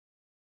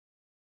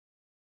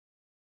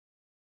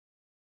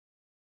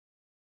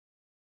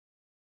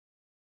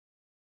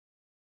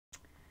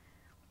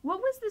What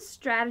was the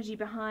strategy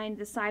behind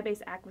the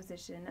Sybase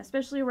acquisition,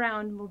 especially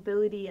around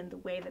mobility and the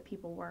way that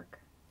people work?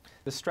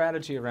 The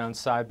strategy around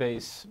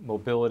Sybase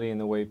mobility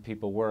and the way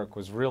people work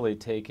was really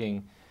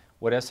taking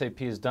what SAP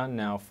has done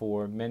now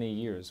for many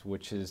years,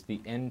 which is the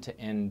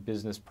end-to-end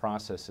business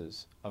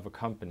processes of a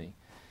company,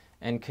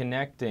 and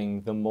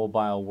connecting the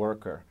mobile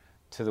worker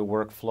to the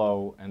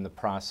workflow and the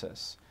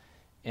process.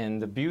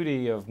 And the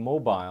beauty of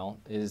mobile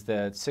is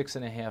that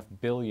 6.5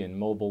 billion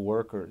mobile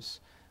workers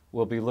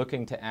will be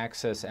looking to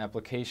access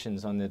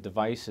applications on their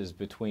devices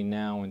between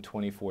now and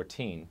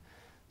 2014.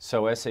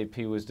 So SAP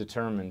was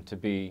determined to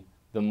be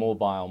the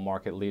mobile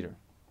market leader.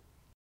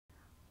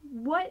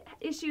 What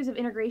issues of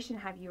integration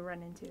have you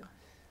run into?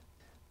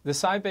 The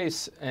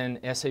Sybase and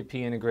SAP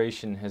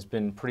integration has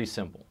been pretty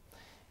simple.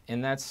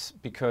 And that's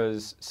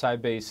because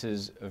Sybase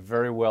is a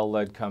very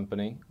well-led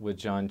company with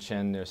John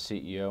Chen, their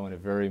CEO, and a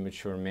very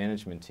mature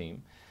management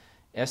team.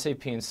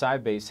 SAP and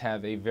Sybase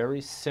have a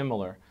very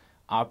similar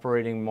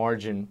operating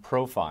margin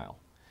profile.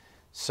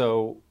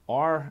 So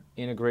our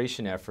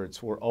integration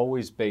efforts were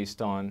always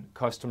based on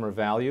customer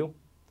value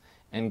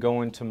and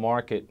going to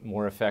market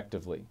more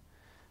effectively.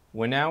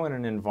 We're now in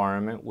an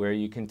environment where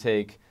you can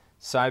take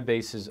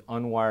Sybase's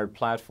unwired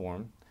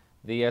platform,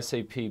 the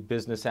SAP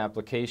business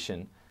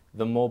application,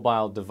 the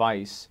mobile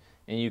device,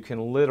 and you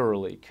can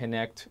literally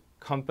connect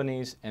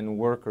companies and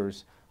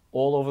workers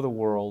all over the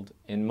world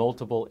in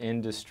multiple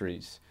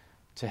industries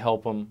to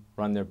help them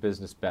run their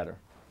business better.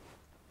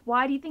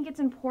 Why do you think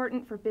it's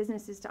important for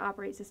businesses to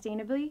operate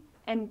sustainably,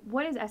 and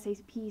what is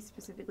SAP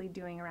specifically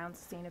doing around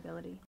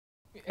sustainability?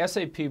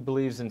 SAP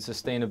believes in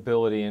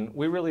sustainability, and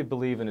we really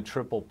believe in a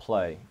triple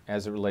play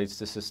as it relates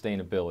to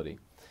sustainability.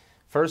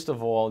 First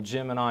of all,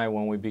 Jim and I,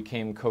 when we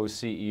became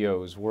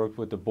co-CEOs, worked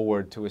with the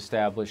board to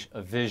establish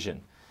a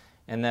vision,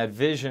 and that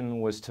vision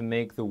was to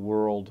make the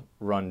world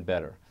run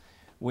better.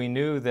 We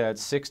knew that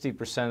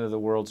 60% of the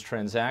world's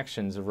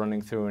transactions are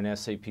running through an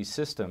SAP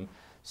system,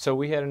 so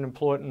we had an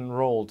important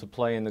role to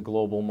play in the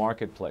global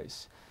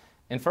marketplace.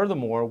 And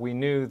furthermore, we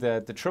knew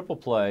that the triple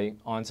play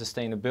on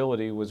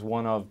sustainability was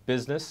one of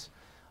business,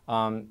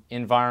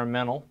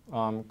 environmental,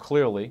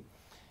 clearly,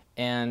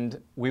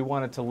 and we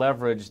wanted to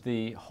leverage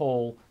the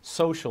whole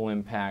social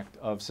impact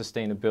of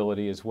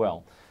sustainability as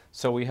well.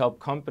 So we help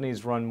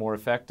companies run more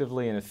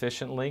effectively and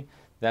efficiently.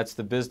 That's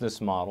the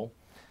business model.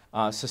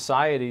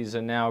 Societies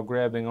are now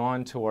grabbing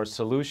on to our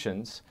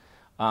solutions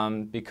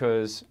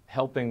because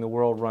helping the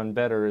world run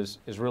better is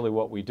really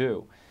what we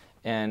do.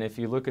 And if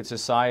you look at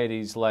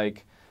societies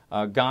like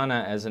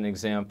Ghana as an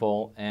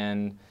example,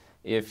 and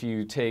if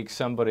you take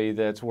somebody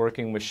that's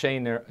working with shea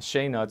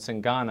nuts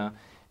in Ghana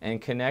and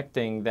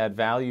connecting that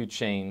value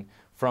chain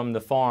from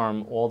the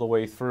farm all the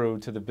way through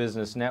to the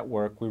business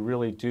network, we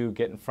really do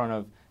get in front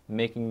of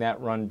making that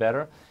run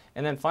better.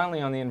 And then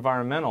finally on the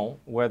environmental,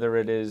 whether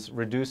it is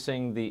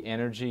reducing the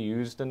energy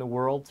used in the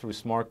world through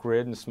smart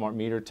grid and smart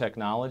meter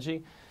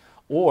technology,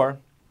 or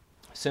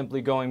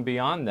simply going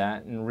beyond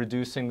that and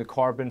reducing the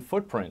carbon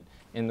footprint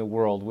in the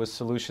world with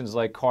solutions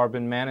like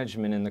carbon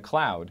management in the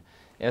cloud.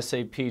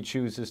 SAP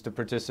chooses to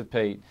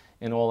participate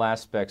in all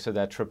aspects of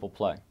that triple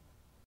play.